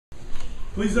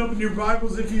Please open your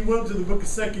Bibles, if you will, to the book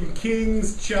of 2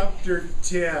 Kings, chapter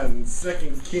 10.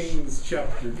 2 Kings,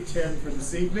 chapter 10 for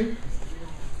this evening.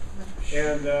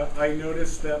 And I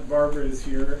noticed that Barbara is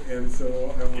here, and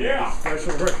so I want a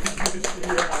special recognition.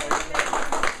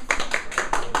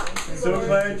 I'm so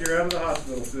glad you're out of the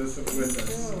hospital, sis, and with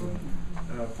us.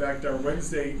 In fact,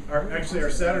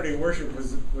 our Saturday worship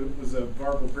was a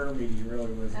Barbara prayer meeting,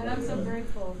 really was. And I'm so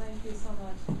grateful. Thank you so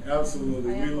much.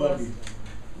 Absolutely. We love you.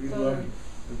 We love you.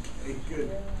 Okay, good.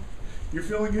 Yeah. You're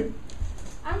feeling good?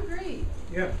 I'm great.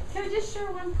 Yeah. Can I just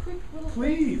share one quick little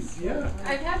Please, thing? yeah.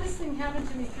 I've had this thing happen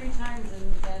to me 3 times,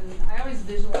 and I always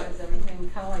visualize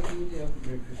everything kind of like you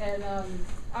do. And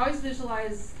I always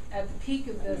visualize at the peak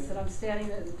of this that I'm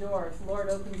standing at the door. If the Lord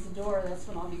opens the door, that's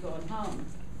when I'll be going home.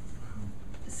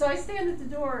 So I stand at the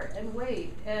door and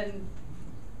wait, and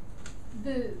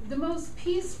the most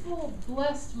peaceful,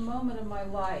 blessed moment of my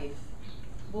life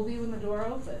will be when the door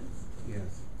opens.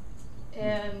 Yes.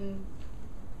 And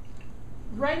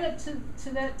right up to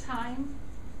that time,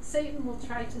 Satan will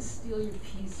try to steal your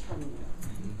peace from you.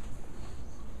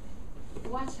 Mm-hmm.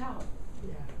 Watch out.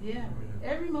 Yeah.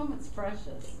 Every moment's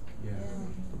precious. Yeah.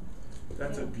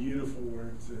 That's a beautiful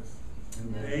word, sis.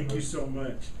 And thank you so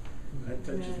much. That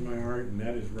touches my heart, and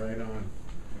that is right on.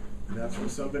 And that's from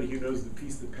somebody who knows the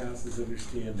peace that passes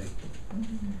understanding.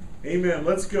 Amen.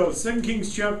 Let's go. 2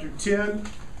 Kings chapter 10.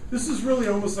 This is really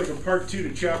almost like a part 2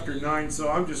 to chapter 9, so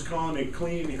I'm just calling it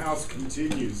Cleaning House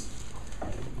Continues.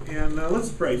 And let's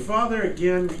pray. Father,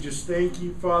 again, we just thank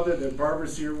you, Father, that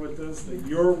Barbara's here with us, that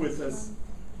you're with us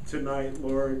tonight,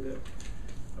 Lord.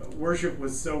 Worship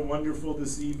was so wonderful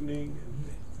this evening.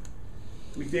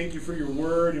 We thank you for your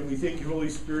word, and we thank you, Holy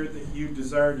Spirit, that you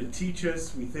desire to teach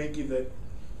us. We thank you that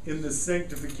in the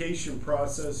sanctification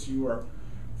process, you are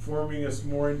forming us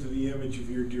more into the image of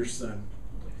your dear Son.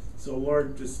 So,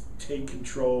 Lord, just take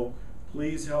control.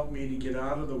 Please help me to get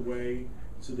out of the way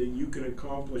so that you can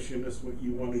accomplish in us what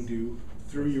you want to do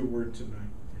through your word tonight.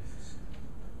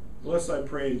 Bless, I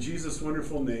pray, in Jesus'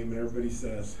 wonderful name, and everybody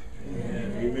says,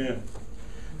 Amen. Amen.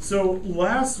 So,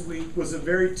 last week was a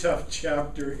very tough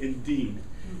chapter indeed.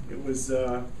 It was,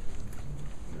 I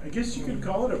guess you could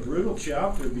call it a brutal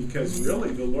chapter, because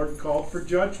really the Lord called for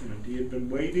judgment. He had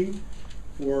been waiting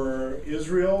for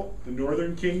Israel, the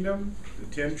northern kingdom, the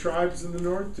 10 tribes in the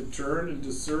north, to turn and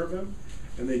to serve him.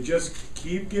 And they just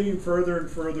keep getting further and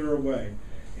further away.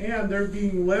 And they're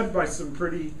being led by some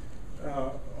pretty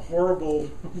horrible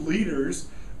leaders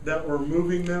that were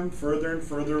moving them further and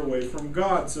further away from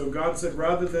God. So God said,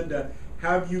 rather than to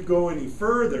have you go any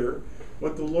further,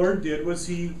 what the Lord did was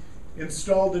he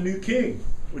installed a new king,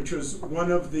 which was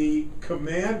one of the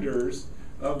commanders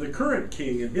of the current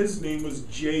king, and his name was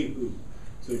Jehu.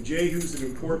 So Jehu's an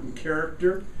important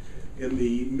character in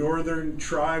the northern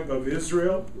tribe of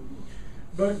Israel.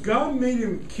 But God made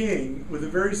him king with a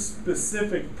very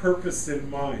specific purpose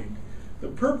in mind. The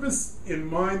purpose in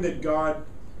mind that God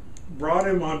brought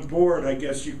him on board, I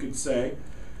guess you could say,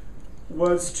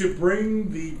 was to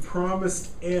bring the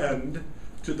promised end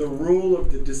to the rule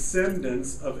of the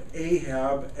descendants of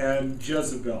Ahab and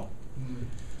Jezebel. Mm-hmm.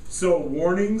 So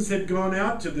warnings had gone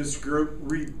out to this group,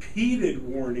 repeated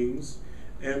warnings,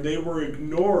 and they were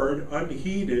ignored,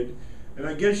 unheeded. And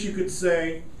I guess you could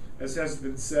say, as has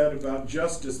been said about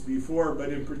justice before, but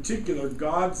in particular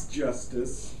God's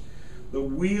justice, the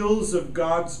wheels of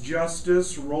God's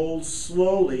justice roll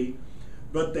slowly,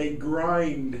 but they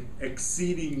grind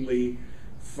exceedingly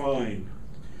fine.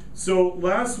 So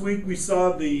last week we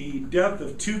saw the death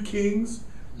of 2 kings,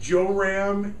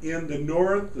 Joram in the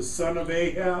north, the son of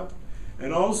Ahab,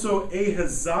 and also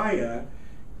Ahaziah,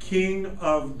 king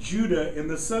of Judah in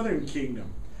the southern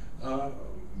kingdom.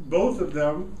 Both of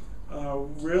them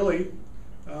really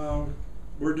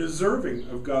were deserving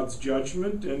of God's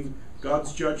judgment, and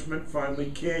God's judgment finally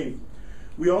came.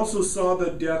 We also saw the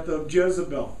death of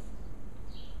Jezebel.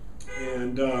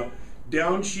 And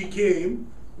down she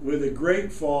came with a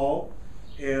great fall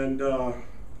and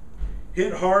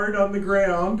hit hard on the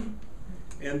ground.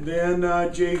 And then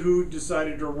Jehu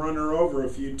decided to run her over a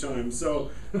few times.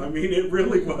 So, I mean, it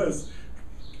really was.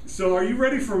 So, are you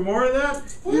ready for more of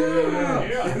that?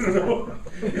 Yeah. I don't know.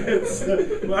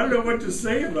 I don't know what to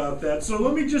say about that. So,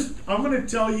 I'm going to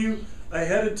tell you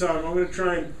ahead of time. I'm going to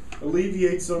try and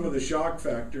alleviate some of the shock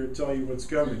factor and tell you what's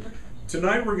coming.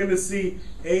 Tonight, we're going to see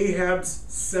Ahab's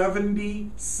 70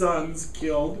 sons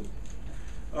killed.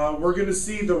 We're going to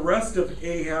see the rest of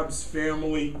Ahab's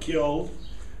family killed.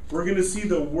 We're going to see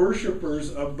the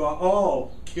worshipers of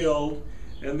Baal killed,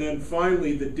 and then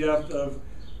finally the death of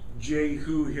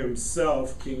Jehu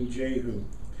himself, King Jehu.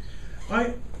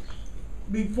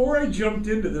 before I jumped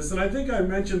into this, and I think I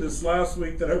mentioned this last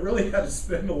week, that I really had to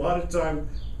spend a lot of time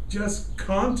just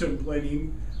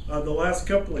contemplating the last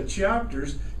couple of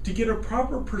chapters to get a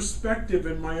proper perspective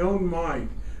in my own mind.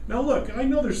 Now look, I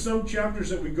know there's some chapters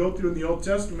that we go through in the Old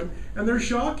Testament, and they're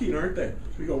shocking, aren't they?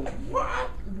 We go, what?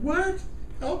 What?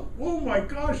 Oh my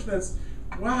gosh,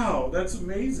 wow, that's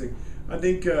amazing. I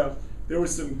think there were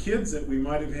some kids that we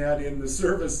might have had in the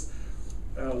service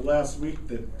last week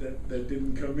that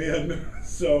didn't come in.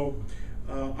 So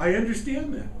I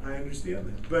understand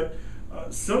that. But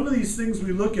some of these things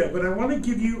we look at, but I want to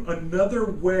give you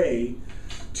another way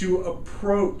to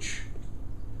approach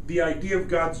the idea of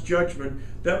God's judgment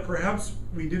that perhaps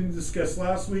we didn't discuss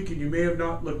last week, and you may have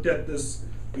not looked at this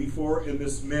before in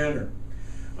this manner.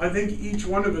 I think each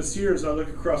one of us here, as I look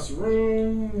across the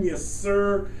room, yes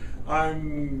sir,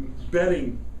 I'm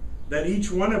betting that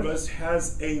each one of us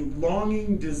has a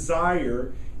longing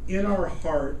desire in our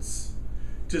hearts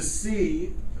to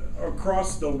see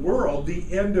across the world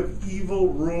the end of evil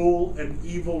rule and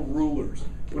evil rulers.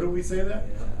 What do we say that?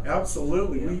 Yeah.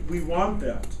 Absolutely. Yeah. We want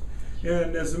that.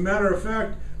 And as a matter of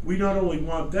fact, we not only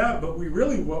want that, but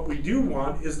what we do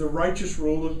want is the righteous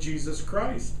rule of Jesus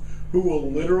Christ, who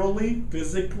will literally,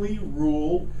 physically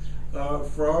rule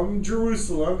from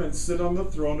Jerusalem and sit on the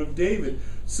throne of David.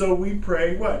 So we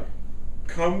pray what?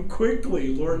 Come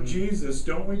quickly, Lord Jesus.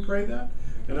 Don't we pray that?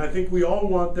 And I think we all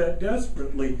want that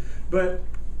desperately. But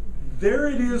there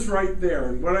it is right there.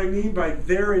 And what I mean by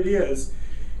there it is,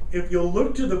 if you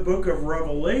look to the book of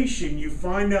Revelation, you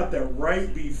find out that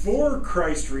right before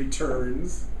Christ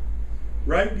returns,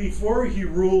 right before he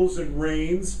rules and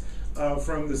reigns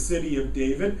from the city of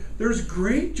David, there's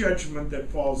great judgment that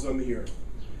falls on the earth.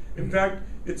 In fact,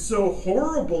 it's so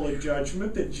horrible a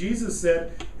judgment that Jesus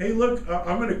said, hey, look,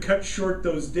 I'm going to cut short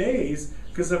those days,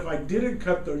 because if I didn't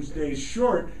cut those days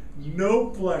short, no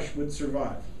flesh would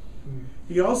survive.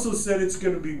 He also said it's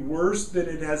going to be worse than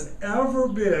it has ever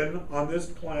been on this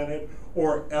planet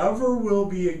or ever will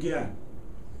be again.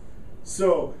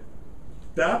 So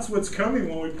that's what's coming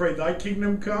when we pray, thy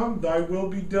kingdom come, thy will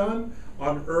be done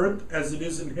on earth as it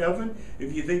is in heaven.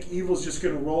 If you think evil's just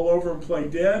going to roll over and play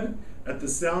dead at the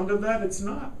sound of that, it's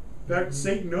not. In fact,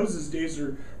 Satan knows his days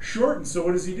are shortened, so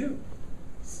what does he do?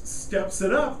 Steps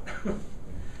it up.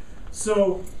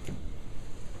 So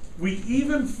we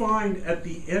even find at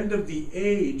the end of the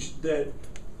age that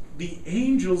the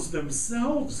angels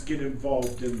themselves get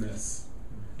involved in this.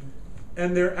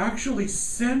 And they're actually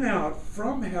sent out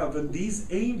from heaven, these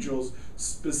angels,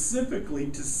 specifically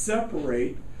to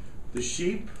separate the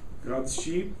sheep, God's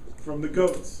sheep, from the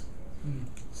goats.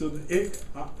 So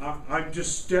I'm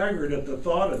just staggered at the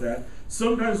thought of that.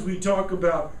 Sometimes we talk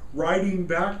about riding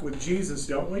back with Jesus,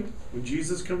 don't we? When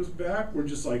Jesus comes back, we're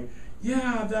just like,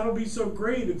 yeah, that'll be so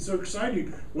great and so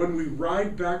exciting when we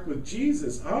ride back with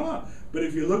Jesus. But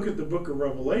if you look at the book of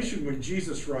Revelation, when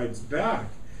Jesus rides back,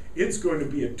 it's going to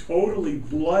be a totally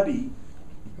bloody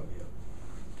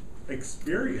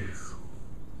experience.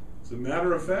 As a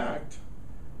matter of fact,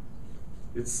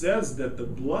 it says that the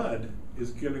blood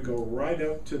is going to go right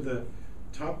up to the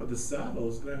top of the saddle.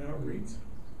 Isn't that how it reads?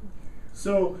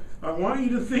 So I want you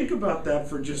to think about that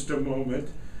for just a moment,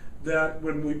 that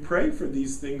when we pray for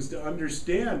these things, to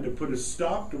understand, to put a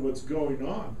stop to what's going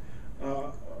on,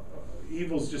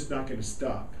 evil's just not going to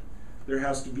stop. There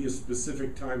has to be a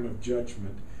specific time of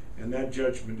judgment, and that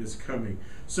judgment is coming.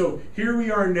 So here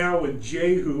we are now with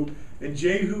Jehu, and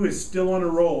Jehu is still on a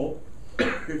roll,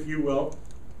 if you will.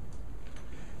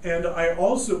 And I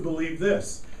also believe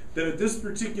this, that at this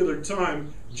particular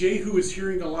time, Jehu is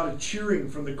hearing a lot of cheering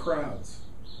from the crowds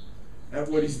at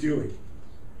what he's doing.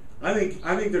 I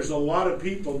think there's a lot of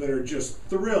people that are just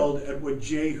thrilled at what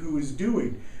Jehu is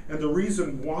doing. And the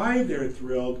reason why they're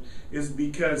thrilled is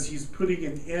because he's putting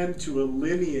an end to a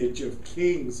lineage of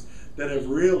kings that have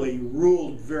really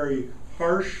ruled very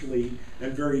harshly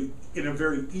and in a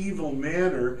very evil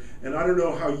manner. And I don't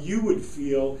know how you would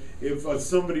feel if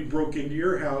somebody broke into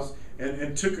your house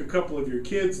and took a couple of your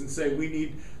kids and say, we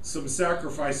need some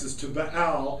sacrifices to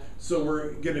Baal, so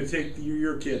we're going to take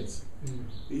your kids.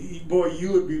 Boy,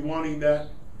 you would be wanting that,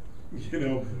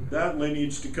 that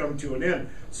lineage to come to an end.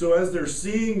 So as they're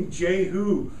seeing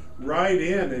Jehu ride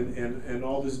in and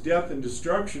all this death and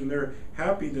destruction, they're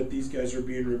happy that these guys are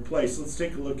being replaced. Let's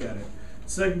take a look at it.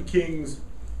 2 Kings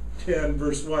 10,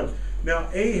 verse 1. Now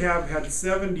Ahab had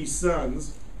 70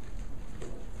 sons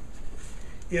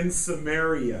in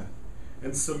Samaria.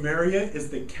 And Samaria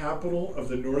is the capital of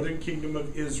the northern kingdom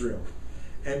of Israel.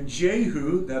 And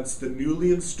Jehu, that's the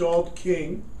newly installed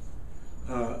king,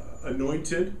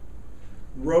 anointed,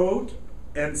 wrote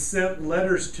and sent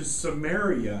letters to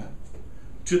Samaria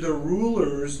to the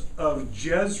rulers of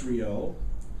Jezreel,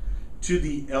 to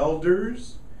the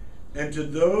elders, and to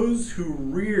those who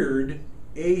reared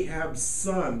Ahab's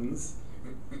sons,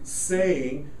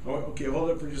 saying, oh, okay, hold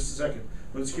it for just a second.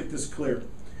 Let's get this clear.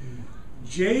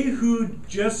 Jehu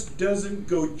just doesn't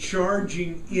go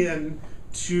charging in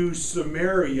to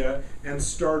Samaria and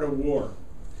start a war.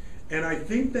 And I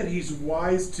think that he's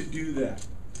wise to do that.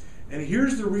 And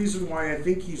here's the reason why I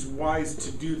think he's wise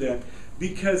to do that.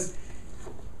 Because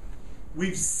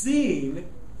we've seen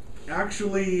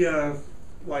actually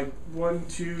like 1,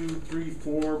 2, 3,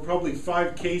 4, probably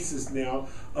 5 cases now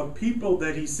of people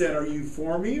that he said, are you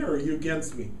for me or are you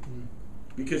against me?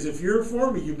 Because if you're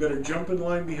for me, you better jump in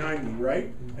line behind me,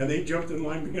 right? And they jumped in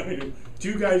line behind him.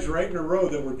 2 guys right in a row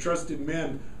that were trusted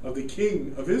men of the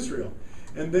king of Israel.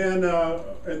 And then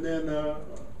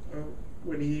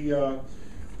when he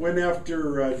went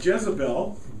after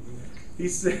Jezebel, he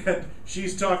said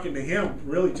she's talking to him,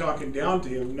 really talking down to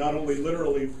him, not only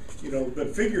literally, but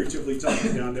figuratively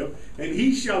talking down to him. And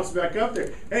he shouts back up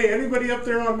there, hey, anybody up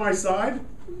there on my side?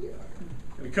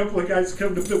 And a couple of guys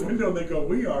come to the window and they go,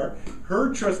 we are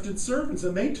her trusted servants.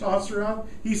 And they toss her out.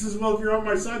 He says, well, if you're on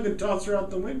my side, then toss her out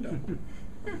the window.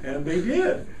 And they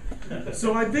did.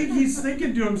 So I think he's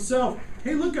thinking to himself,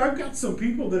 hey, look, I've got some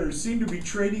people that seem to be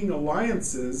trading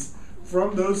alliances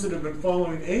from those that have been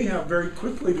following Ahab very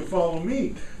quickly to follow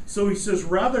me. So he says,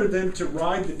 rather than to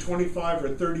ride the 25 or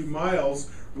 30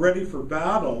 miles ready for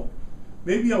battle,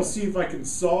 maybe I'll see if I can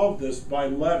solve this by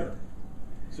letter.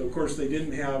 So of course they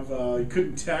didn't have, you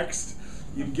couldn't text.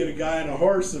 You'd get a guy on a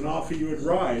horse and off he would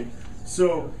ride.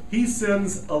 So he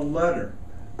sends a letter.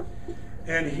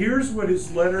 And here's what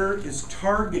his letter is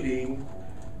targeting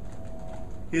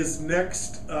his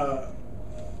next,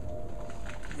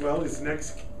 his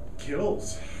next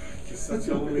kills. I guess that's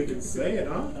the only way we can say it,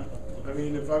 huh? I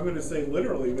mean, if I'm going to say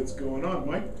literally what's going on,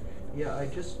 Mike? Yeah,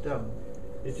 it just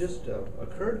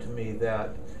occurred to me that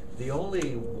the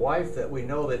only wife that we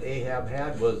know that Ahab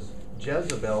had was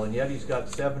Jezebel, and yet he's got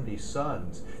 70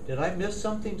 sons. Did I miss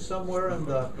something somewhere in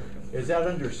is that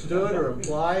understood or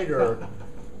implied, or?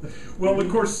 Well, of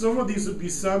course, some of these would be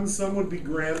sons, some would be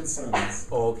grandsons.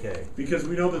 Oh, okay. Because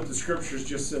we know that the scriptures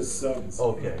just says sons.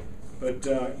 Okay. But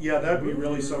that'd be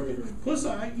really something. Plus,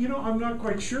 I'm not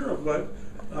quite sure of what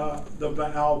the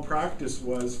Baal practice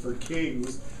was for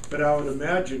kings, but I would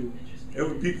imagine it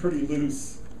would be pretty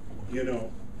loose,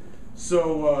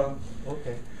 So,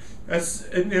 okay.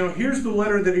 Now, here's the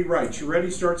letter that he writes. You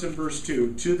ready? Starts in verse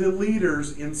 2. To the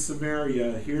leaders in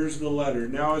Samaria, here's the letter.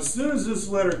 Now, as soon as this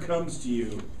letter comes to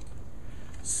you,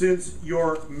 since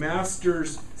your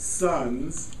master's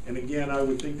sons, and again, I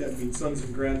would think that means sons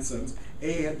and grandsons,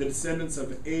 the descendants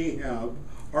of Ahab,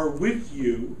 are with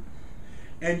you,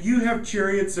 and you have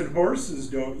chariots and horses,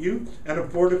 don't you? And a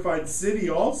fortified city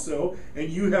also, and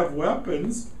you have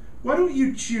weapons. Why don't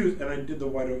you choose, and I did the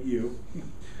why don't you,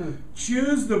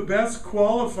 choose the best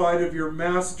qualified of your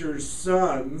master's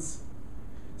sons,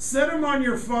 set him on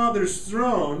your father's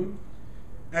throne,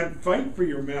 and fight for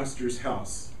your master's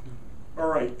house. All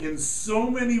right, in so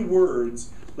many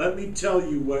words, let me tell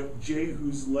you what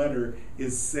Jehu's letter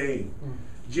is saying.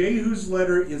 Jehu's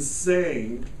letter is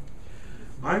saying,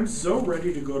 I'm so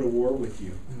ready to go to war with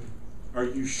you. Are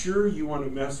you sure you want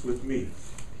to mess with me?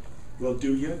 Well,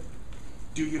 do you?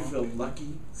 Do you feel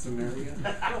lucky, Samaria?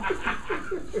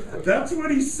 That's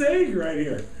what he's saying right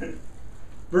here.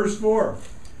 Verse 4.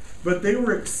 But they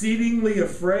were exceedingly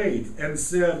afraid and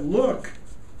said, look,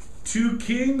 2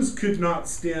 kings could not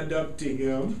stand up to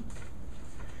him.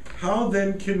 How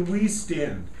then can we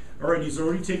stand? All right, he's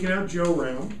already taken out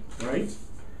Joram, right?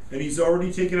 And he's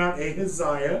already taken out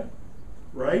Ahaziah,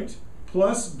 right?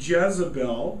 Plus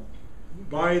Jezebel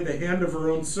by the hand of her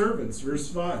own servants. Verse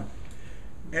 5.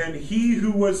 And he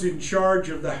who was in charge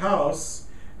of the house,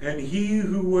 and he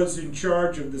who was in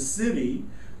charge of the city,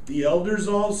 the elders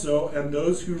also, and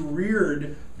those who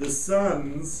reared the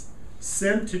sons,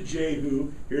 sent to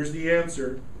Jehu, here's the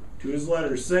answer to his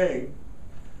letter, saying,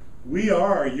 we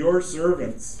are your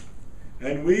servants,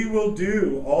 and we will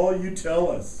do all you tell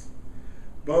us,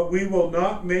 but we will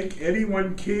not make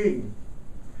anyone king.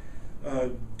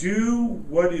 Do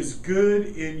what is good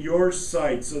in your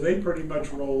sight. So they pretty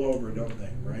much roll over, don't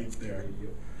they? Right there.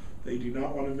 They do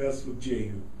not want to mess with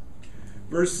Jehu.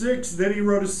 Verse 6, then he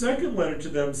wrote a second letter to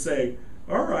them saying,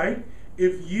 all right,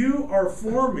 if you are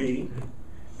for me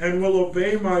and will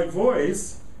obey my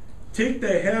voice, take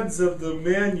the heads of the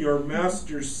men, your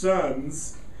master's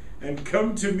sons, and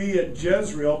come to me at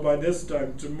Jezreel by this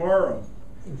time tomorrow.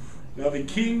 Now the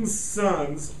king's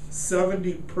sons,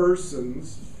 70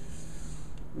 persons,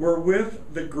 were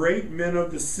with the great men of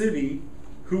the city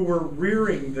who were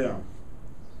rearing them.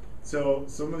 So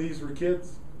some of these were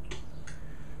kids.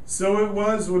 So it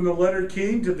was when the letter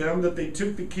came to them that they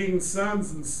took the king's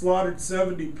sons and slaughtered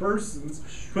 70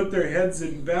 persons, put their heads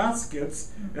in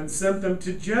baskets, and sent them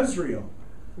to Jezreel.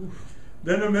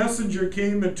 Then a messenger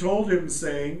came and told him,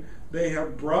 saying, they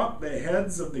have brought the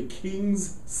heads of the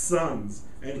king's sons.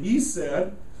 And he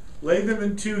said, lay them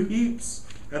in 2 heaps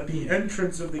at the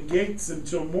entrance of the gates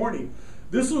until morning.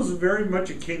 This was very much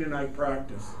a Canaanite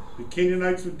practice. The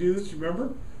Canaanites would do this, you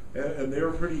remember? And they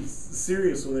were pretty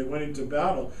serious when they went into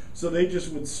battle. So they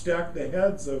just would stack the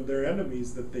heads of their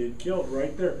enemies that they had killed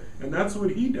right there. And that's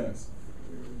what he does.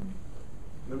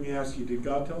 Let me ask you, did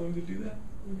God tell him to do that?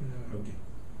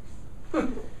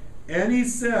 Okay. And he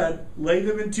said, lay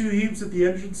them in 2 heaps at the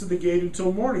entrance of the gate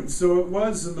until morning. So it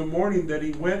was in the morning that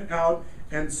he went out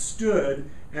and stood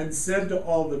and said to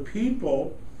all the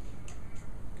people,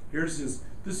 he's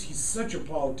such a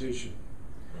politician.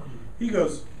 He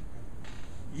goes,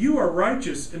 you are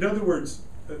righteous. In other words,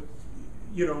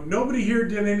 nobody here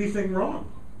did anything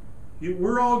wrong.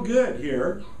 We're all good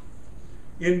here.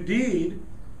 Indeed,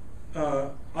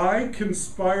 I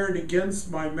conspired against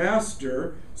my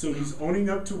master, so he's owning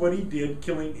up to what he did,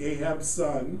 killing Ahab's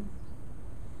son,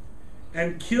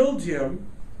 and killed him.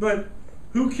 But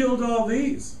who killed all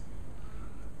these?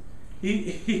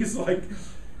 He's like,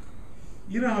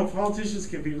 you know how politicians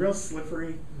can be real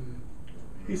slippery?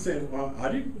 He's saying, well, I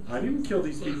didn't kill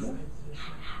these people.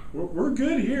 We're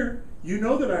good here. You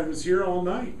know that I was here all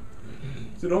night.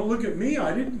 So don't look at me.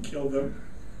 I didn't kill them.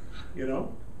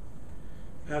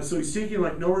 So he's taking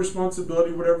like no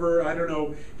responsibility, whatever. I don't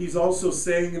know. He's also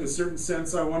saying in a certain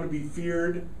sense, I want to be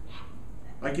feared.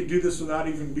 I could do this without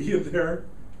even being there.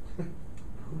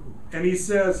 And he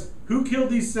says, who killed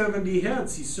these 70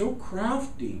 heads? He's so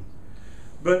crafty.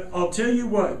 But I'll tell you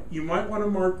what, you might want to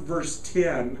mark verse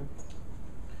 10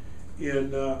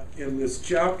 in this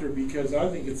chapter, because I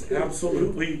think it's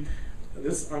absolutely,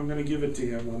 I'm going to give it to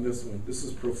him on this one. This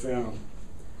is profound.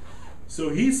 So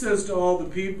he says to all the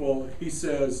people, he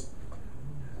says,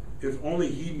 if only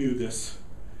he knew this,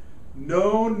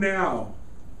 know now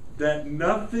that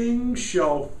nothing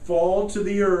shall fall to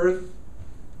the earth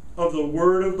of the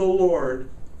word of the Lord,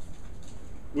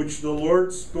 which the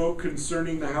Lord spoke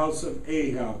concerning the house of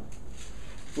Ahab.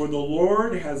 For the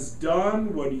Lord has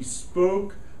done what he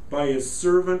spoke by his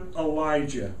servant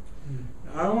Elijah.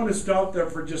 Now, I want to stop there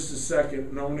for just a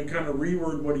second, and I want to kind of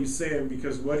reword what he's saying,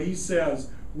 because what he says,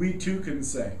 we too can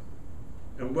say.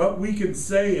 And what we can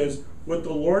say is, what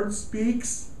the Lord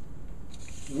speaks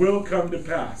will come to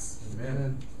pass.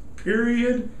 Amen.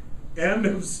 Period. End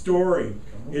of story.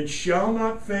 It shall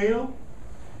not fail.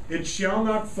 It shall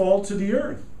not fall to the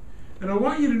earth. And I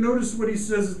want you to notice what he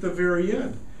says at the very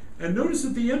end. And notice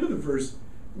at the end of the verse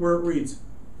where it reads,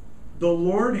 the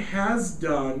Lord has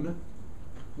done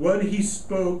what he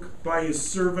spoke by his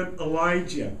servant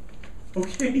Elijah.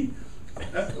 Okay,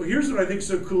 here's what I think is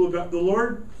so cool about the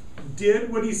Lord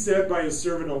did what he said by his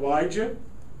servant Elijah.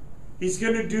 He's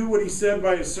going to do what he said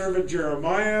by his servant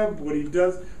Jeremiah, what he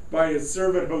does by his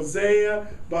servant Hosea,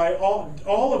 by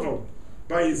all of them,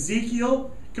 by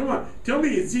Ezekiel. Come on, tell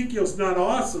me Ezekiel's not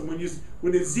awesome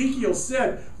when Ezekiel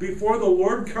said, before the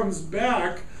Lord comes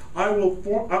back, I will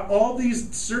form, all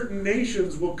these certain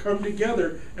nations will come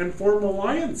together and form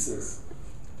alliances.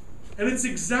 And it's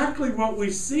exactly what we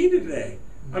see today.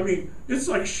 I mean, it's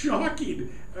like shocking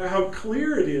how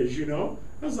clear it is,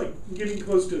 That's like getting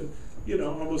close to,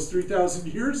 almost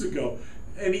 3,000 years ago.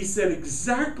 And he said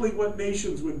exactly what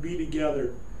nations would be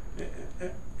together.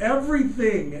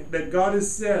 Everything that God has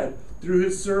said through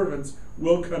his servants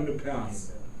will come to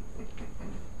pass.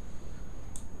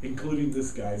 Including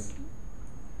this, guys.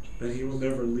 That he will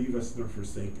never leave us nor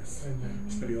forsake us.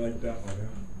 How do you like that one?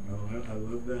 Oh, I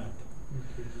love that.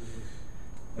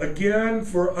 Again,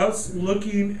 for us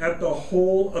looking at the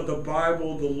whole of the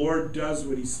Bible, the Lord does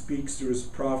what he speaks through his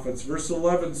prophets. Verse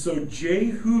 11, so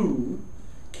Jehu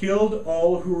killed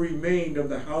all who remained of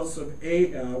the house of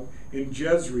Ahab in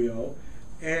Jezreel,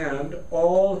 and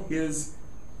all his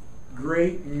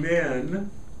great men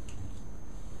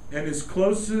and his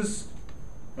closest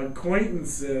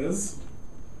acquaintances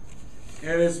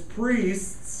and his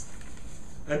priests,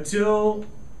 until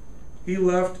he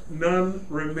left none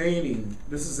remaining.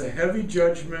 This is a heavy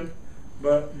judgment,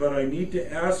 but I need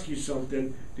to ask you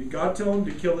something. Did God tell him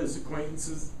to kill his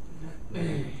acquaintances?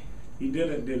 He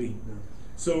didn't, did he? No.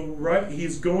 So, right,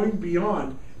 he's going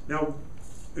beyond. Now,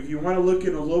 if you want to look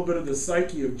at a little bit of the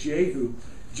psyche of Jehu,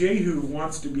 Jehu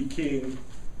wants to be king,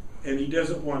 and he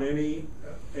doesn't want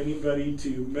anybody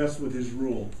to mess with his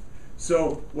rule.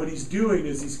 So what he's doing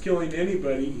is he's killing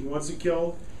anybody. He wants to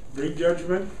kill bring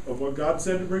judgment of what God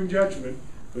said to bring judgment,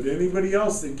 but anybody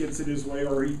else that gets in his way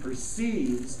or he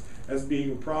perceives as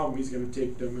being a problem, he's going to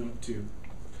take them out too.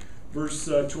 Verse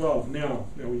 12. Now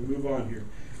we move on here.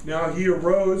 Now he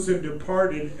arose and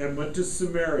departed and went to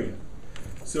Samaria.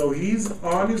 So he's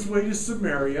on his way to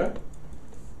Samaria,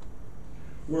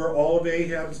 where all of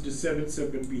Ahab's descendants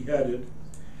have been beheaded.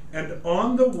 And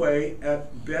on the way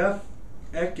at Beth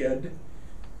Eked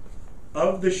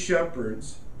of the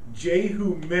shepherds,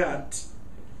 Jehu met,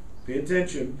 pay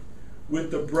attention,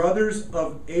 with the brothers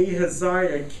of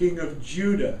Ahaziah, king of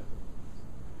Judah.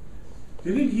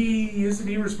 Isn't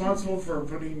he responsible for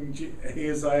putting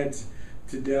Ahaziah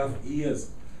to death? He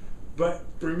is. But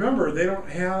remember, they don't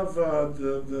have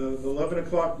the 11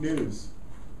 o'clock news.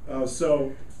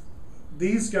 So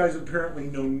these guys apparently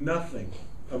know nothing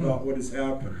about what has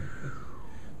happened.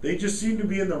 They just seem to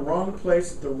be in the wrong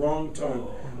place at the wrong time.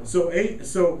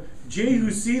 So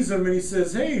Jehu sees them and he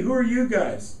says, "Hey, who are you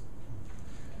guys?"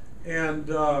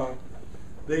 And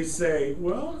they say,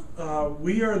 "Well,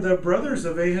 we are the brothers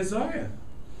of Ahaziah.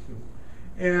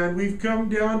 And we've come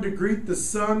down to greet the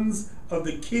sons of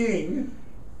the king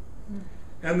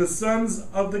and the sons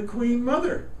of the queen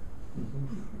mother."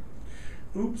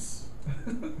 Oops.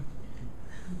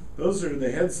 Those are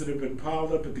the heads that have been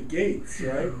piled up at the gates,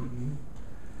 right?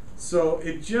 So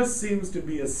it just seems to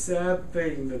be a sad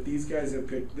thing that these guys have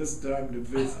picked this time to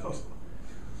visit.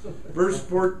 Verse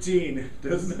 14,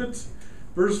 doesn't it?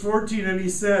 Verse 14, and he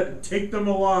said, "Take them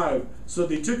alive." So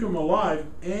they took them alive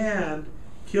and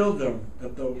killed them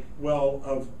at the well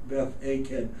of Beth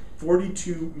Eked.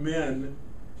 42 men,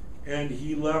 and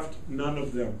he left none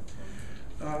of them.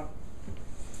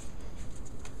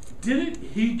 Didn't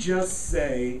he just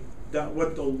say that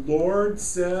what the Lord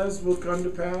says will come to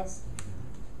pass?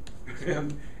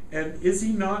 And is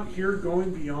he not here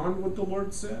going beyond what the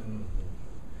Lord said?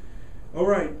 All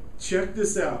right, check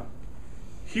this out.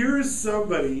 Here is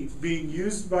somebody being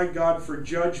used by God for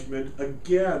judgment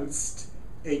against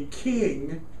a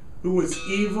king who was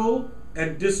evil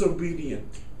and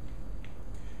disobedient.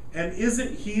 And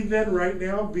isn't he then right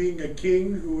now being a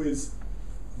king who is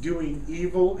doing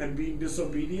evil and being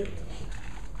disobedient?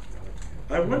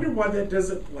 I wonder why that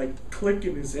doesn't click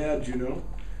in his head, you know?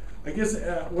 I guess,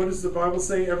 what does the Bible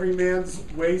say? Every man's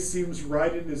way seems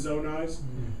right in his own eyes.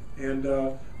 And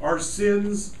our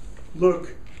sins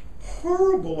look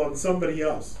horrible on somebody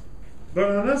else. But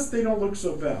on us, they don't look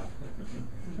so bad.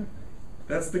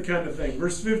 That's the kind of thing.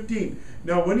 Verse 15.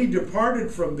 Now when he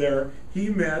departed from there, he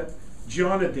met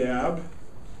Jonadab,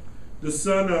 the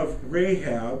son of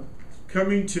Rahab,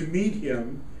 coming to meet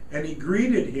him, and he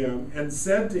greeted him and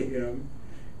said to him,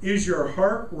 "Is your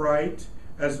heart right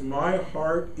as my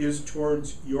heart is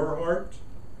towards your heart?"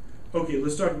 Okay,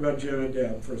 let's talk about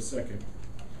Jonadab for a second.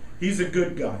 He's a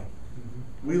good guy.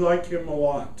 We like him a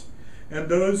lot. And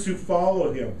those who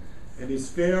follow him and his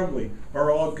family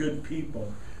are all good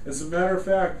people. As a matter of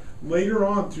fact, later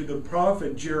on through the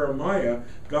prophet Jeremiah,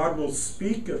 God will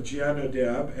speak of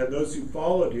Jonadab and those who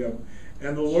followed him,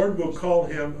 and the Lord will call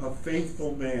him a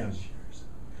faithful man.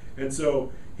 And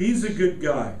so he's a good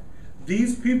guy.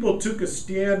 These people took a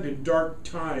stand in dark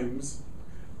times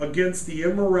against the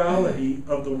immorality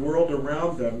of the world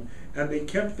around them, and they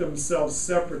kept themselves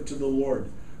separate to the Lord.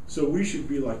 So we should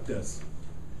be like this.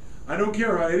 I don't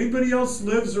care how anybody else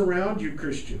lives around you,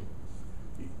 Christian.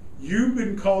 You've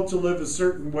been called to live a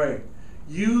certain way.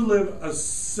 You live a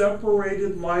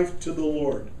separated life to the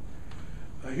Lord.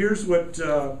 Here's what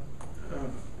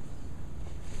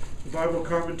Bible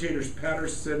commentators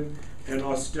Patterson and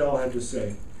Austell had to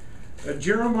say.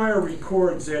 Jeremiah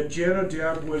records that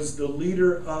Jonadab was the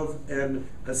leader of an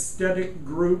ascetic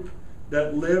group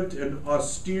that lived an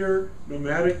austere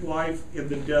nomadic life in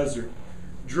the desert,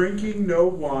 drinking no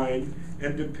wine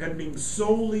and depending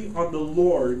solely on the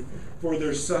Lord for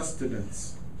their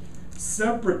sustenance.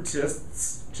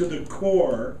 Separatists to the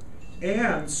core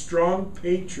and strong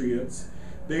patriots,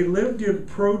 they lived in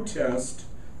protest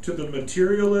to the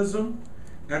materialism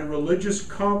and religious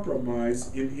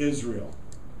compromise in Israel.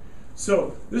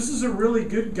 So this is a really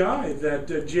good guy that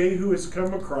Jehu has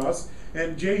come across,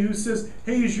 and Jehu says,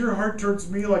 "Hey, is your heart towards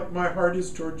me like my heart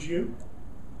is towards you?"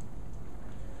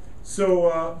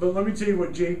 So, but let me tell you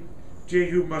what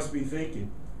Jehu must be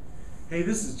thinking. Hey,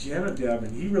 this is Jonadab,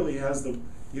 and he really has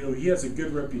he has a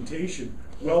good reputation,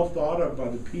 well thought of by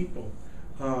the people.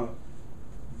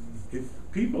 If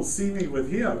people see me with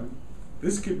him,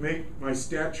 this could make my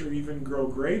stature even grow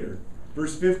greater.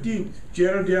 Verse 15,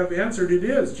 Jonadab answered, "It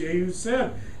is." Jehu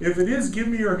said, "If it is, give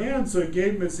me your hand." So he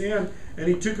gave him his hand, and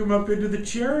he took him up into the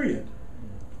chariot.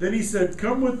 Then he said,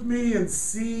 "Come with me and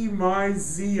see my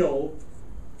zeal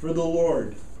for the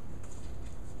Lord."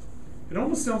 It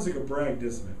almost sounds like a brag,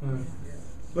 doesn't it?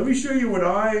 Let me show you what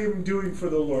I'm doing for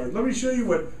the Lord. Let me show you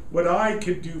what I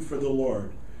can do for the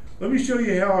Lord. Let me show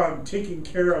you how I'm taking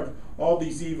care of all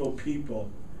these evil people.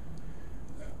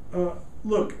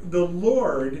 Look, the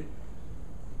Lord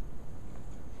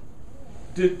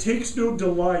takes no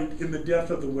delight in the death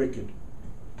of the wicked.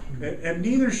 And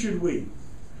neither should we.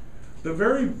 The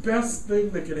very best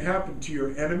thing that could happen to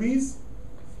your enemies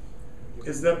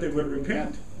is that they would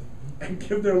repent and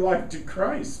give their life to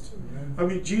Christ. I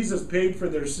mean, Jesus paid for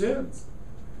their sins.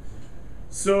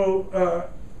 So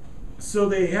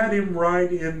they had him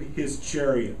ride in his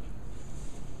chariot.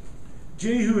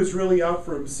 Jehu is really out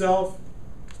for himself.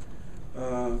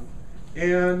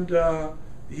 And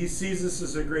he sees this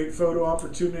as a great photo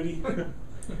opportunity.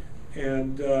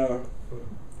 And,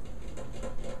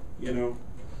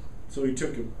 so he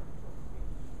took him.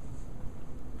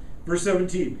 Verse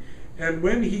 17. And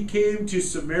when he came to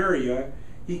Samaria,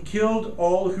 he killed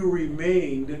all who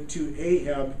remained to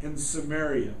Ahab in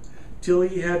Samaria, till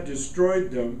he had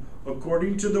destroyed them,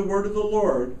 according to the word of the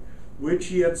Lord, which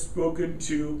he had spoken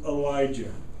to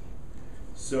Elijah.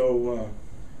 So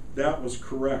that was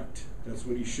correct. That's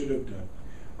what he should have done.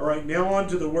 All right, now on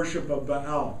to the worship of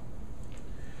Baal.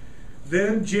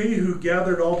 Then Jehu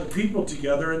gathered all the people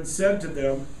together and said to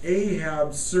them,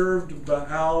 Ahab served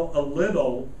Baal a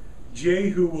little,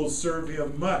 Jehu will serve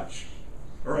him much.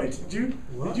 All right, did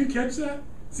you catch that?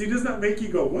 See, does that make you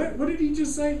go, what? What did he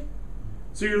just say?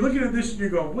 So you're looking at this and you're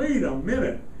going, wait a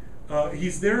minute.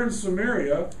 He's there in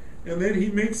Samaria, and then he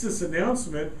makes this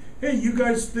announcement, hey, you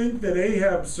guys think that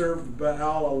Ahab served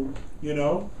Baal,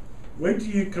 wait till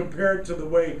you compare it to the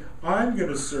way I'm going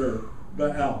to serve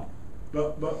Baal.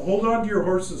 But hold on to your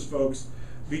horses, folks,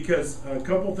 because a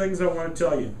couple things I want to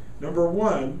tell you. Number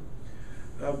one,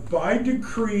 by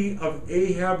decree of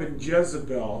Ahab and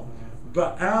Jezebel,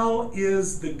 Baal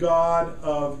is the god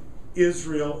of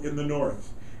Israel in the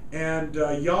north. And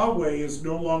Yahweh is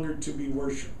no longer to be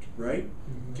worshipped, right?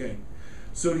 Mm-hmm. Okay.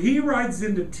 So he rides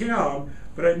into town,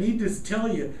 but I need to tell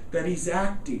you that he's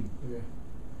acting. Yeah.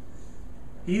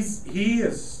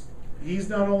 He's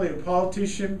not only a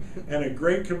politician and a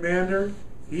great commander,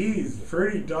 he's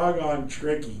pretty doggone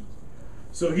tricky.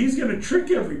 So he's going to trick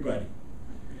everybody.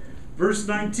 Verse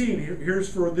 19,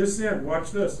 here's for this end.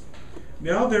 Watch this.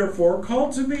 Now therefore,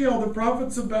 call to me all the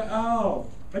prophets of Baal.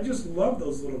 I just love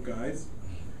those little guys.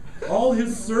 All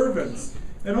his servants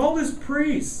and all his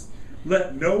priests.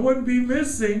 Let no one be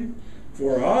missing,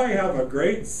 for I have a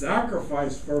great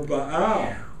sacrifice for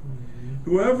Baal.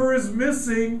 Whoever is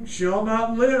missing shall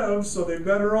not live, so they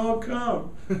better all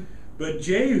come. But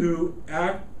Jehu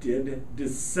acted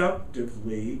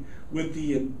deceptively with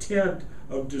the intent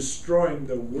of destroying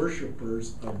the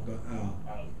worshipers of Baal.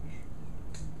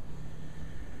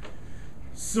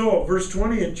 So, verse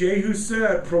 20, and Jehu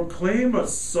said, proclaim a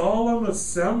solemn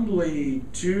assembly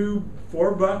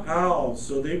for Baal.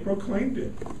 So they proclaimed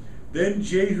it. Then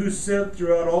Jehu sent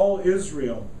throughout all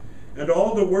Israel, and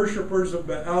all the worshippers of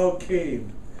Baal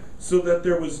came, so that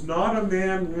there was not a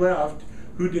man left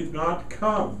who did not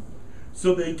come.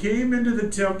 So they came into the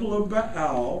temple of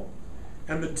Baal,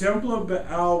 and the temple of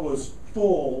Baal was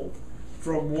full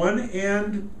from one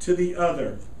end to the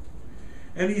other.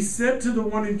 And he said to the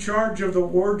one in charge of the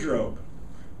wardrobe,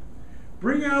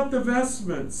 bring out the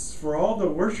vestments for all the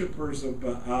worshippers of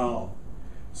Baal.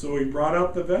 So he brought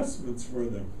out the vestments for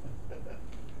them.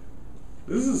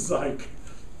 This is like,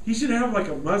 he should have like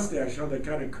a mustache on that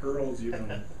kind of curls, He'd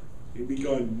be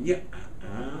going, yeah,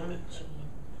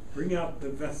 bring out the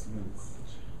vestments.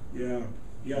 Yeah.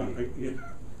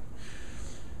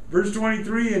 Verse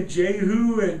 23, and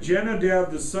Jehu and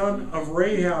Jenadab, the son of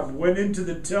Rahab, went into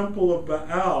the temple of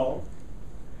Baal,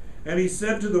 and he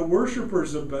said to the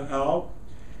worshippers of Baal,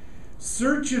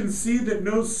 search and see that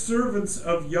no servants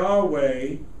of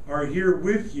Yahweh are here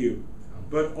with you,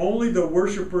 but only the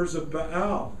worshippers of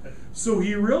Baal. So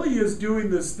he really is doing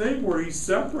this thing where he's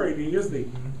separating, isn't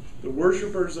he? The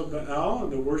worshippers of Baal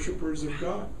and the worshippers of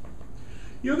God.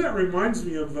 That reminds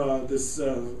me of this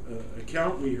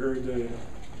account we heard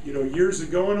years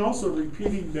ago, and also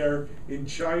repeating there in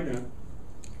China,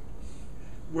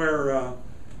 where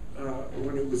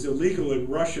when it was illegal in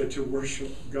Russia to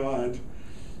worship God,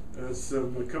 a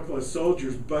couple of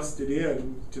soldiers busted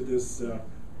in to this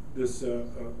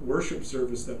worship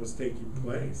service that was taking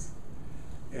place,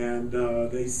 and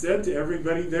they said to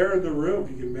everybody there in the room,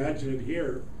 you can imagine it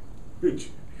here, which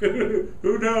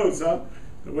who knows, huh?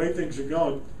 The way things are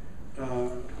going.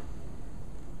 A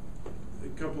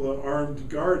couple of armed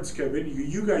guards come in.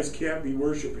 You guys can't be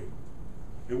worshiping,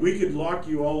 and we could lock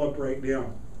you all up right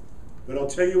now. But I'll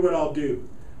tell you what I'll do.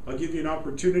 I'll give you an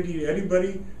opportunity.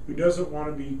 Anybody who doesn't want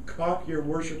to be caught here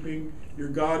worshiping your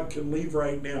God can leave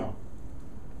right now.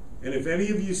 And if any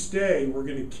of you stay, we're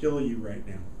going to kill you right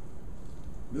now.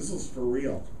 This was for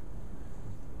real.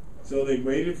 So they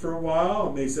waited for a while,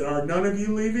 and they said, are none of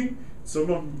you leaving? Some of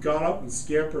them got up and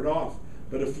scampered off,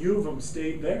 but a few of them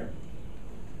stayed there.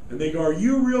 And they go, are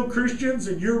you real Christians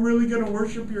and you're really going to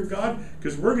worship your God?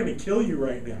 Because we're going to kill you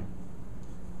right now.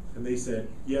 And they said,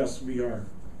 yes, we are.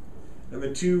 And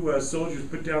the two soldiers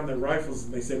put down their rifles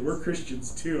and they said, we're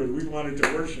Christians too, and we wanted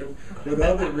to worship with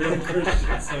other real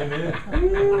Christians. Amen.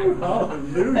 Woo,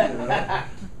 hallelujah.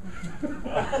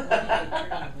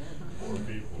 Poor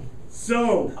people.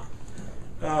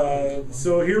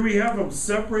 So here we have them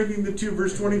separating the two.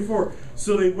 Verse 24.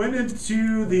 So they went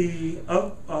into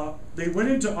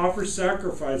to offer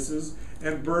sacrifices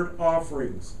and burnt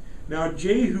offerings. Now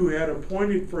Jehu had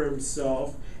appointed for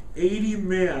himself 80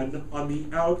 men on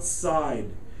the outside,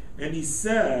 and he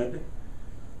said,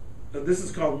 this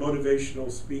is called motivational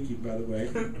speaking, by the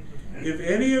way. If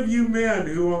any of you men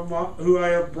who I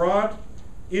have brought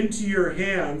into your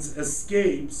hands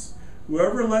escapes,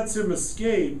 whoever lets him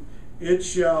escape, it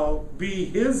shall be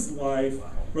his life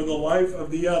for the life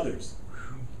of the others.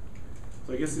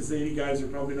 So I guess these 80 guys are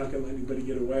probably not going to let anybody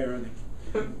get away, are they?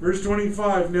 Verse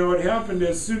 25, now it happened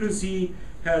as soon as he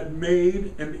had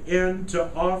made an end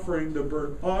to offering the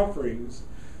burnt offerings,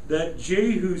 that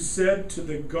Jehu said to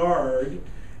the guard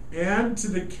and to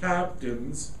the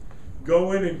captains,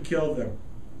 go in and kill them.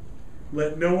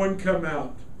 Let no one come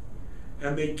out.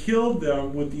 And they killed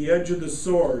them with the edge of the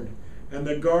sword. And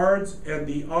the guards and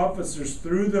the officers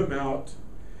threw them out.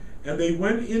 And they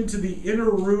went into the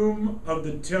inner room of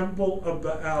the temple of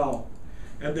Baal.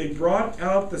 And they brought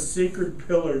out the sacred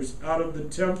pillars out of the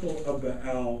temple of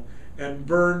Baal and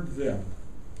burned them.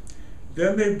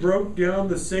 Then they broke down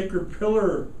the sacred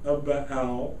pillar of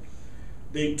Baal.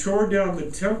 They tore down the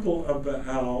temple of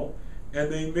Baal,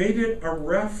 and they made it a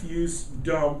refuse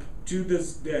dump to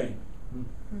this day.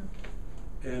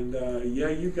 And yeah,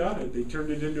 you got it. They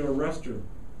turned it into a restroom.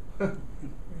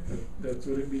 That's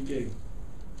what it became.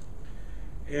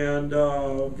 And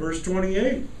verse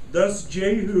 28, thus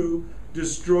Jehu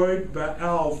destroyed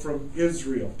Baal from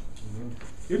Israel.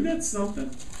 Isn't that something?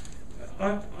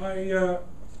 I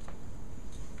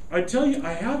tell you,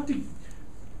 I have to.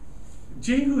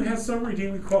 Jehu has some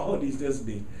redeeming qualities, doesn't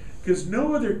he? Because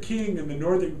no other king in the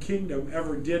northern kingdom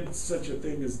ever did such a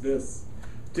thing as this,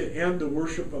 to end the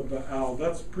worship of Baal.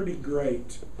 That's pretty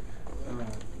great.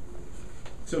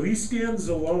 So he stands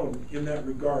alone in that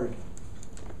regard.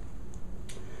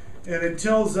 And it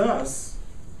tells us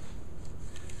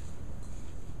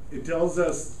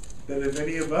that if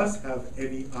any of us have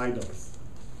any idols,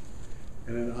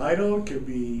 and an idol can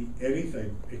be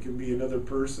anything. It can be another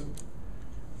person.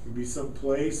 It can be some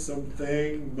place,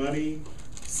 something, money,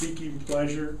 seeking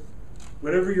pleasure.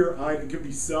 Whatever your idol, it could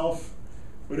be self.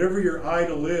 Whatever your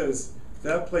idol is,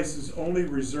 that place is only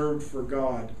reserved for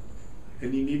God.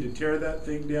 And you need to tear that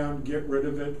thing down, get rid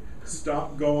of it,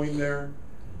 stop going there,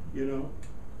 you know.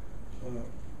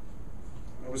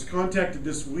 I was contacted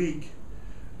this week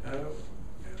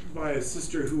by a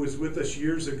sister who was with us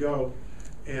years ago,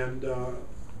 and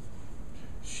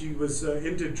she was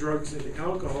into drugs and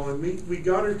alcohol, and we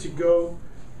got her to go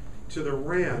to the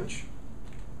ranch,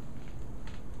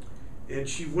 and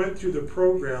she went through the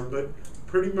program, but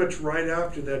pretty much right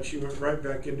after that she went right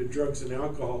back into drugs and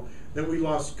alcohol. Then we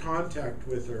lost contact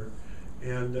with her,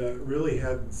 and really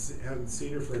hadn't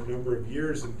seen her for a number of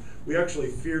years, and we actually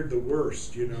feared the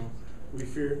worst, you know. We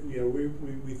feared, you know,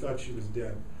 we thought she was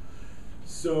dead.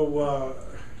 So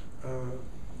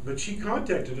but she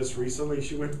contacted us recently.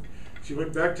 She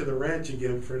went back to the ranch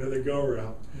again for another go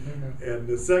around, and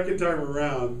the second time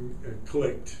around it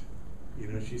clicked. You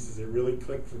know, she says it really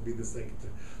clicked for me the second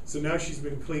time. So now she's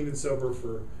been clean and sober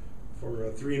for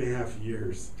 3.5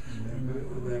 years.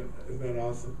 Isn't that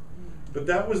awesome? But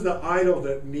that was the idol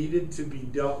that needed to be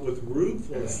dealt with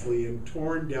ruthlessly and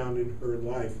torn down in her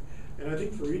life. And I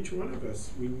think for each one of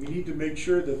us, we need to make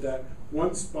sure that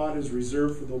one spot is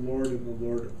reserved for the Lord and the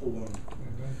Lord alone.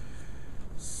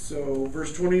 So,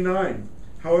 verse 29.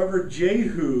 However,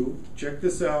 Jehu, check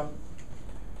this out,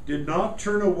 did not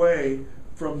turn away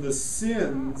from the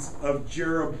sins of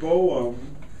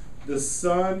Jeroboam, the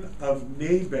son of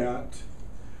Nebat,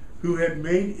 who had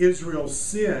made Israel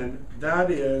sin, that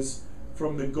is,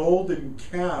 from the golden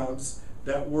calves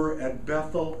that were at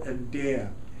Bethel and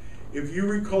Dan. If you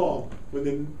recall,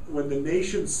 when the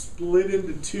nation split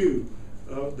into two,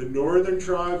 the northern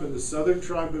tribe and the southern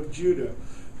tribe of Judah,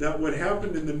 that what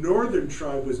happened in the northern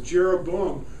tribe was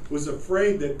Jeroboam was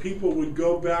afraid that people would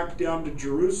go back down to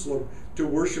Jerusalem to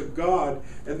worship God,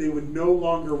 and they would no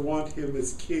longer want him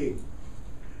as king.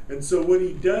 And so what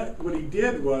he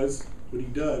did was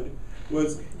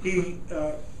he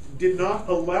did not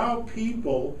allow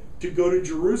people to go to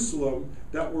Jerusalem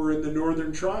that were in the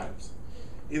northern tribes.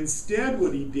 Instead,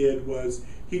 what he did was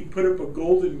he put up a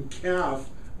golden calf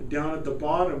down at the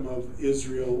bottom of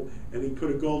Israel, and he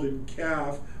put a golden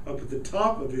calf up at the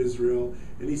top of Israel,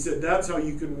 and he said that's how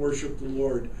you can worship the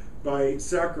Lord, by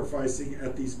sacrificing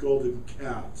at these golden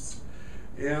calves.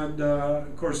 And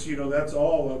of course, that's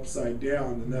all upside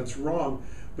down, and that's wrong.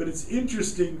 But it's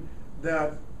interesting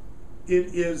that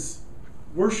it is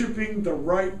worshiping the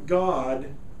right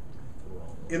God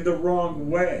in the wrong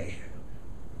way.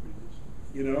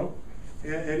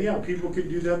 And yeah, people can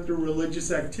do that through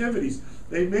religious activities.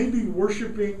 They may be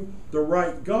worshiping the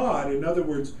right God. In other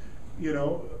words,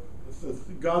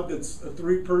 God that's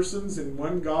three persons in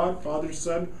one God, Father,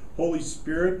 Son, Holy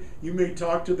Spirit. You may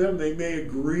talk to them. They may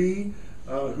agree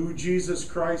who Jesus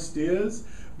Christ is,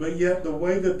 but yet the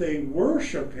way that they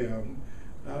worship him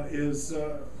is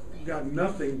got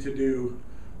nothing to do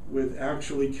with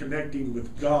actually connecting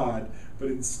with God, but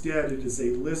instead it is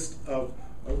a list of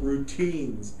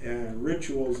routines and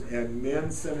rituals and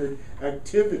man-centered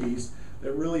activities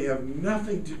that really have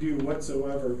nothing to do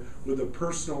whatsoever with a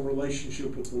personal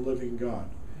relationship with the living God.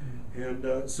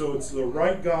 And so it's the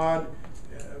right God,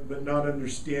 but not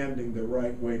understanding the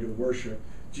right way to worship.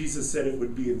 Jesus said it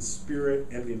would be in spirit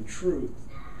and in truth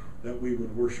that we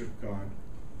would worship God.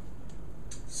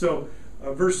 So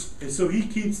so he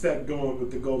keeps that going with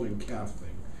the golden calf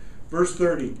thing. Verse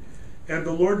 30, and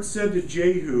the Lord said to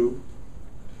Jehu,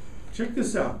 check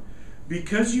this out,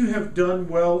 because you have done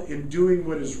well in doing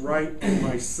what is right in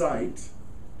my sight,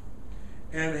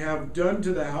 and have done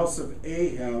to the house of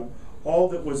Ahab all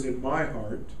that was in my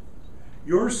heart,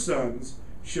 your sons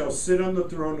shall sit on the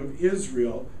throne of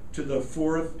Israel to the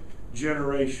 4th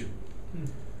generation.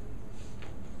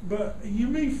 But you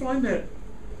may find that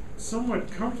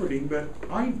somewhat comforting, but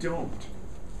I don't.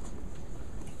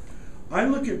 I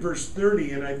look at verse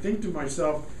 30 and I think to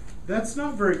myself, that's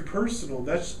not very personal.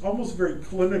 That's almost very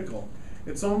clinical.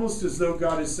 It's almost as though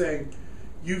God is saying,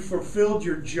 you fulfilled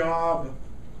your job,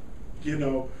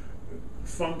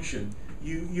 function.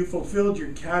 You fulfilled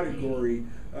your category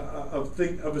of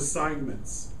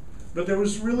assignments. But there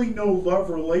was really no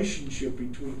love relationship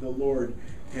between the Lord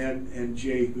and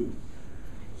Jehu.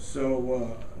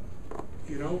 So,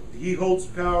 he holds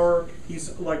power.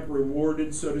 He's like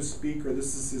rewarded, so to speak, or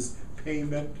this is his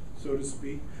payment, so to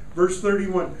speak. Verse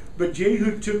 31, but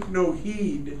Jehu took no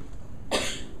heed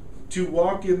to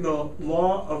walk in the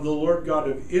law of the Lord God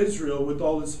of Israel with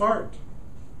all his heart.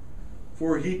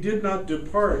 For he did not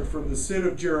depart from the sin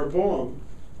of Jeroboam,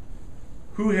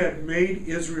 who had made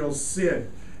Israel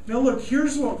sin. Now look,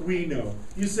 here's what we know.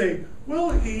 You say,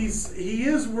 well, he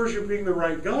is worshiping the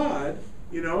right God,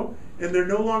 and they're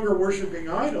no longer worshiping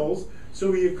idols,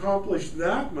 so he accomplished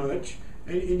that much.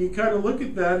 And you kind of look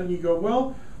at that and you go,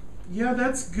 well, yeah,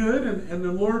 that's good, and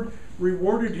the Lord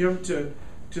rewarded him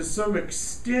to some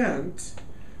extent,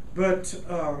 but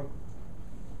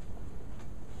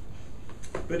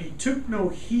he took no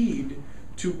heed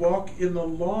to walk in the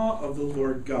law of the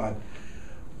Lord God.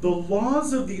 The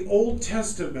laws of the Old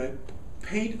Testament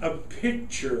paint a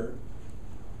picture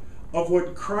of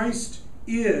what Christ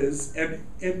is and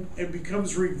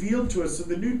becomes revealed to us in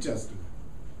the New Testament.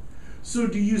 So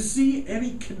do you see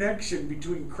any connection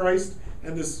between Christ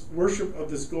and this worship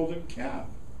of this golden calf?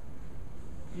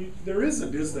 There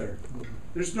isn't, is there?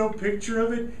 There's no picture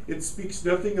of it. It speaks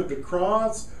nothing of the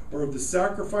cross or of the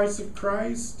sacrifice of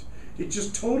Christ. It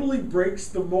just totally breaks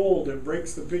the mold and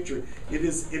breaks the picture. It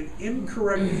is an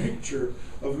incorrect picture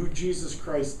of who Jesus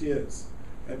Christ is.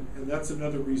 And that's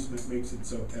another reason that makes it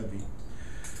so heavy.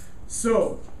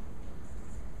 So,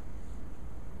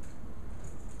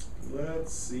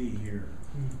 let's see here.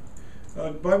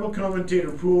 Bible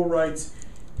commentator Poole writes,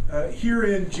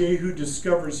 herein Jehu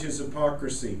discovers his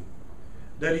hypocrisy,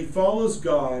 that he follows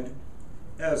God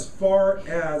as far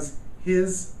as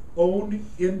his own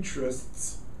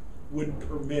interests would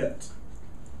permit,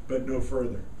 but no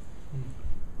further.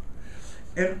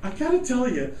 And I gotta tell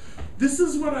you, this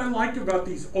is what I like about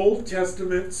these Old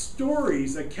Testament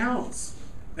stories, accounts,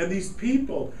 and these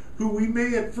people who we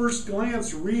may at first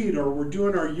glance read, or we're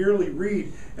doing our yearly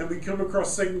read, and we come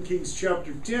across 2 Kings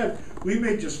chapter 10, we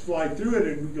may just fly through it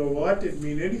and we go, well, that didn't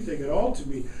mean anything at all to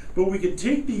me. But we can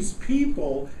take these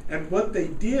people and what they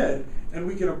did, and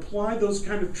we can apply those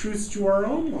kind of truths to our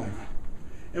own life.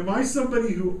 Am I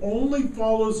somebody who only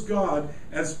follows God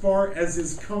as far as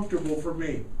is comfortable for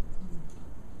me?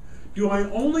 Do I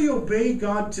only obey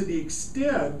God to the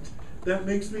extent that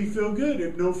makes me feel good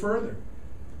and no further?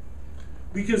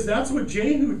 Because that's what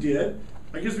Jehu did.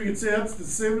 I guess we could say that's the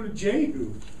same with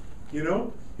Jehu. You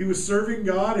know, he was serving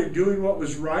God and doing what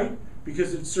was right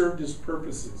because it served his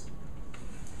purposes.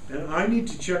 And I need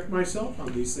to check myself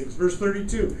on these things. Verse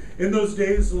 32, in those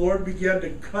days the Lord began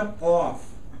to cut off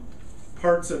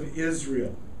parts of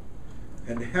Israel,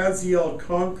 and Hazael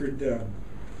conquered them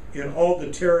in all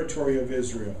the territory of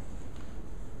Israel.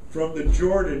 From the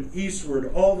Jordan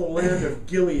eastward, all the land of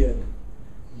Gilead,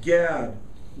 Gad,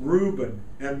 Reuben,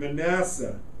 and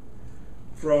Manasseh,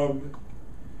 from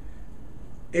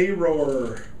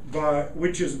Aroer,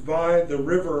 which is by the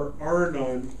river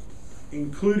Arnon,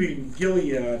 including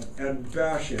Gilead and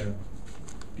Bashan.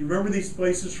 Do you remember these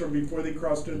places from before they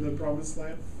crossed into the Promised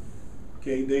Land?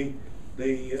 Okay, they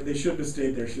shouldn't have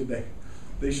stayed there, should they?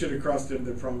 They should have crossed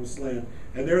into the Promised Land.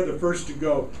 And they're the first to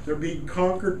go. They're being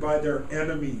conquered by their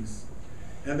enemies.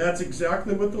 And that's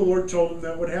exactly what the Lord told them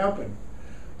that would happen.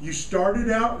 You started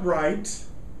out right.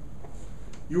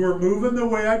 You were moving the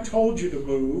way I told you to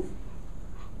move.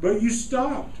 But you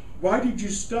stopped. Why did you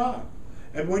stop?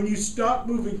 And when you stop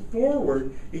moving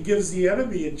forward, it gives the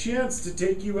enemy a chance to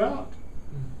take you out.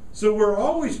 So we're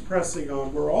always pressing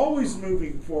on. We're always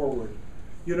moving forward.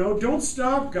 You know, don't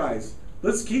stop, guys.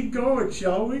 Let's keep going,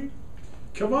 shall we?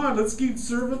 Come on, let's keep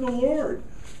serving the Lord.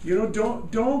 You know,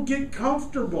 don't get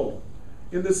comfortable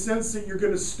in the sense that you're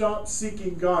going to stop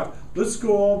seeking God. Let's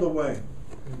go all the way.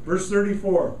 Verse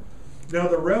 34. Now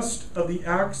the rest of the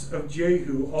acts of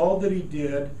Jehu, all that he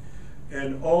did,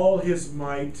 and all his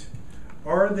might,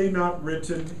 are they not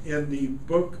written in the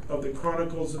book of the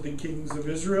Chronicles of the Kings of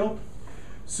Israel?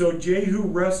 So Jehu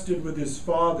rested with his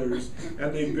fathers,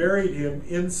 and they buried him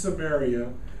in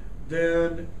Samaria.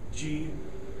 Then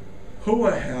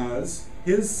Jehoahaz,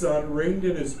 his son, reigned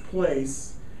in his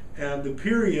place, and the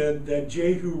period that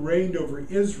Jehu reigned over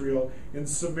Israel in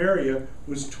Samaria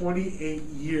was 28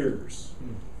 years.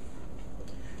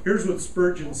 Here's what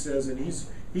Spurgeon says, and he's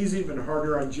even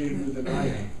harder on Jehu than I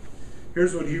am.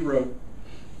 Here's what he wrote.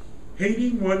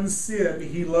 Hating one sin,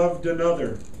 he loved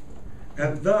another,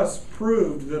 and thus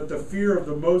proved that the fear of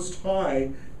the Most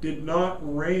High did not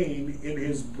reign in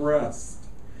his breast.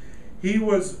 He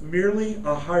was merely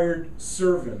a hired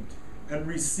servant and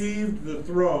received the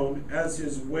throne as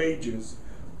his wages,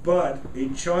 but a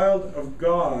child of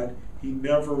God he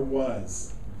never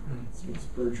was. That's what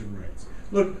Spurgeon writes.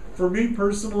 Look, for me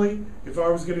personally, if I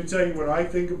was going to tell you what I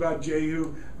think about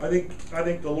Jehu, I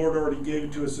think the Lord already gave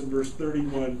it to us in verse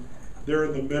 31, there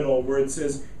in the middle, where it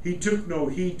says, he took no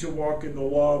heed to walk in the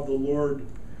law of the Lord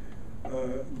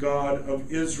God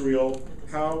of Israel.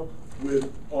 How?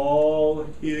 With all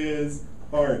his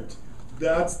heart.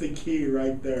 That's the key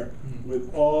right there.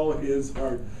 With all his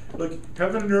heart. Look,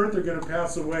 heaven and earth are going to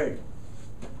pass away.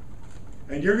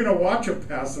 And you're going to watch them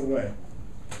pass away.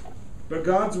 But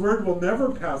God's word will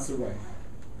never pass away.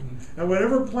 And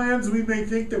whatever plans we may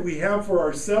think that we have for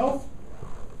ourselves,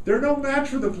 they're no match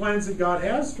for the plans that God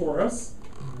has for us.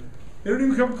 They don't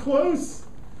even come close.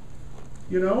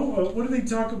 You know, what do they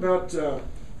talk about?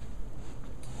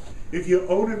 If you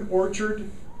own an orchard,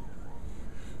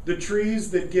 the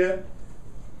trees that give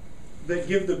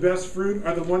the best fruit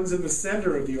are the ones in the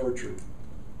center of the orchard.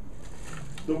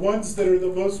 The ones that are the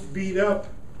most beat up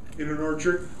in an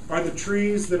orchard are the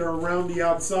trees that are around the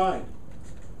outside,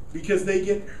 because they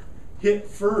get hit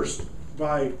first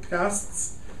by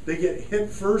pests, they get hit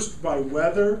first by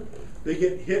weather, they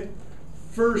get hit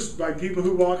first by people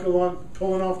who walk along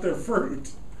pulling off their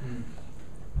fruit.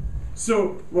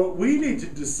 So what we need to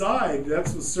decide,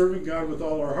 that's with serving God with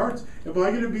all our hearts, am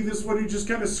I going to be this one who just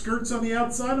kind of skirts on the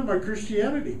outside of my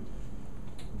Christianity?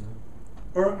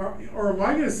 Or am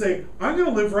I going to say, I'm going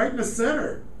to live right in the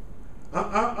center?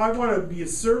 I want to be a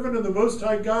servant of the Most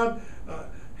High God.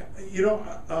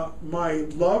 My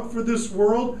love for this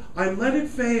world, I let it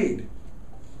fade.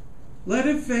 Let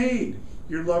it fade,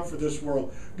 your love for this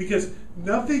world. Because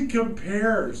nothing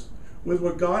compares with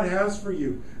what God has for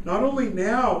you. Not only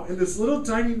now, in this little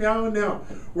tiny now and now,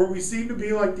 where we seem to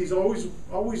be like these always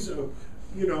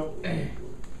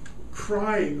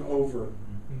crying over.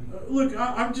 Look,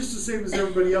 I'm just the same as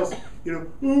everybody else.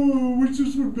 Oh, I wish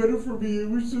this were better for me. I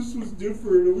wish this was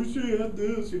different. I wish I had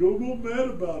this. I'm all mad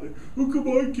about it. How come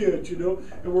I can't,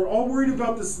 And we're all worried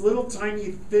about this little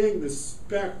tiny thing, this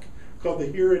speck called the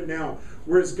here and now.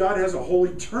 Whereas God has a whole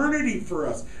eternity for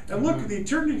us. And look, the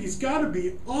eternity's got to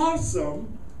be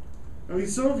awesome. I mean,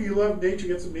 some of you love nature.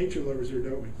 Got some nature lovers here,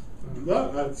 don't we?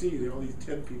 I see all these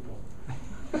 10 people.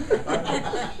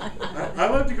 I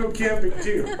like to go camping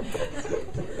too,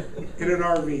 in an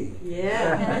RV.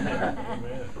 Yeah.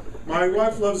 My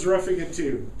wife loves roughing it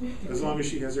too, as long as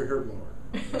she has her hair blower.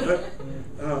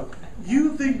 But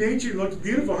you think nature looks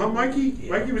beautiful, huh, Mikey?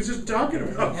 Yeah. Mikey was just talking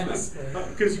about this.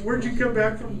 Because where'd you come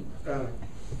back from?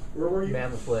 Where were you?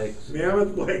 Mammoth Lakes.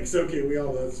 Mammoth Lakes. Okay, we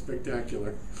all know it's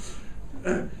spectacular.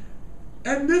 And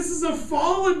this is a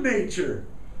fallen nature.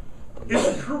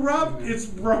 It's corrupt. It's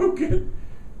broken.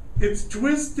 It's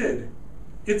twisted.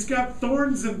 It's got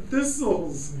thorns and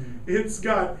thistles. It's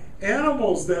got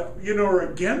animals that, are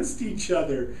against each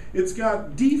other. It's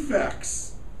got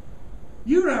defects.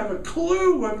 You don't have a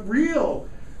clue what real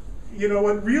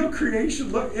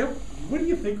creation what do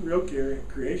you think real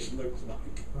creation looks like?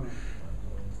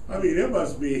 I mean, it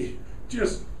must be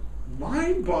just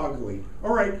mind-boggling.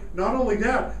 All right, not only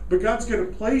that, but God's going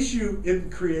to place you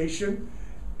in creation,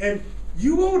 and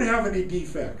you won't have any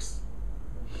defects.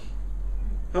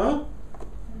 Huh?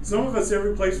 Some of us,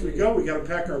 every place we go, we got to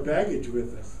pack our baggage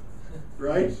with us,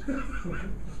 right?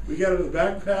 We got it in the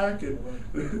backpack,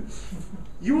 and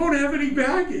you won't have any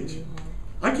baggage.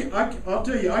 I'll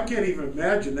tell you, I can't even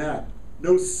imagine that.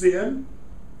 No sin,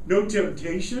 no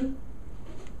temptation.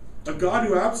 A God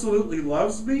who absolutely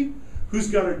loves me, who's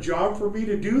got a job for me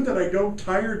to do that I don't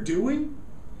tire doing,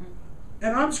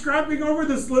 and I'm scrapping over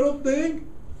this little thing.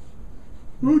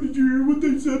 Oh, did you hear what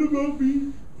they said about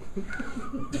me?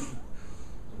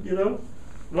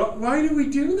 Why do we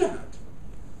do that?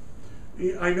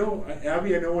 I know,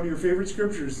 Abby, one of your favorite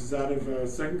scriptures is out of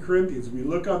 2 Corinthians. We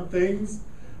look on things,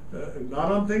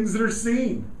 not on things that are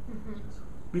seen,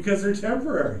 because they're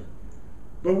temporary.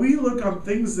 But we look on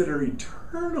things that are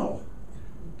eternal,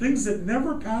 things that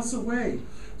never pass away.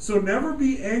 So never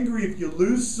be angry if you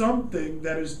lose something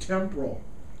that is temporal,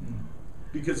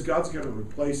 because God's going to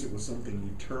replace it with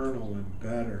something eternal and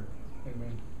better.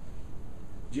 Amen.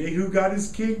 Jehu got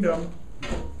his kingdom.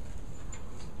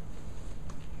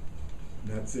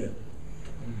 That's it.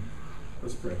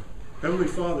 Let's pray. Heavenly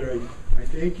Father, I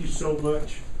thank you so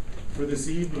much for this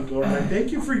evening, Lord. I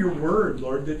thank you for your word,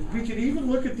 Lord, that we can even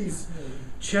look at these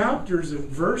chapters and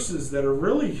verses that are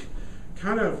really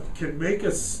kind of can make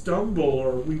us stumble,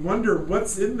 or we wonder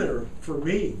what's in there for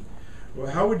me.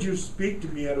 Well, how would you speak to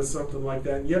me out of something like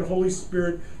that? And yet, Holy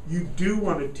Spirit, you do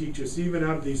want to teach us even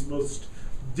out of these most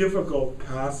difficult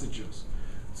passages.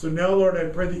 So now, Lord, I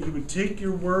pray that you would take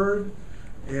your word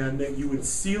and that you would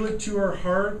seal it to our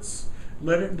hearts.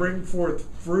 Let it bring forth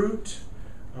fruit.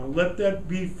 Let that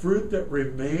be fruit that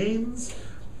remains.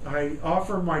 I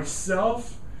offer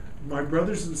myself, my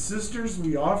brothers and sisters,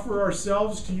 we offer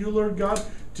ourselves to you, Lord God,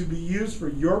 to be used for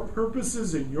your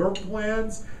purposes and your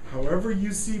plans, however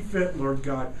you see fit, Lord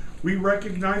God. We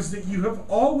recognize that you have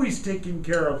always taken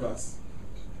care of us.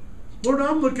 Lord,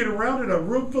 I'm looking around at a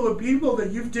room full of people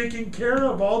that you've taken care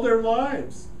of all their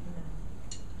lives.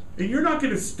 And you're not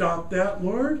going to stop that,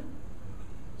 Lord.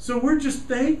 So we're just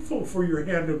thankful for your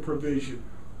hand of provision.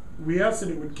 We ask that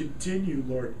it would continue,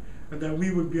 Lord, and that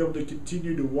we would be able to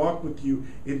continue to walk with you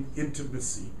in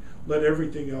intimacy. Let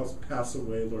everything else pass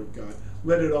away, Lord God.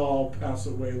 Let it all pass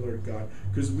away, Lord God,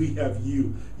 because we have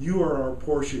you. You are our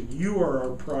portion. You are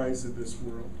our prize in this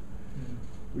world.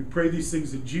 We pray these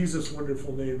things in Jesus'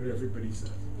 wonderful name, and everybody says.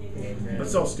 Amen.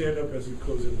 Let's all stand up as we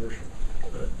close in worship.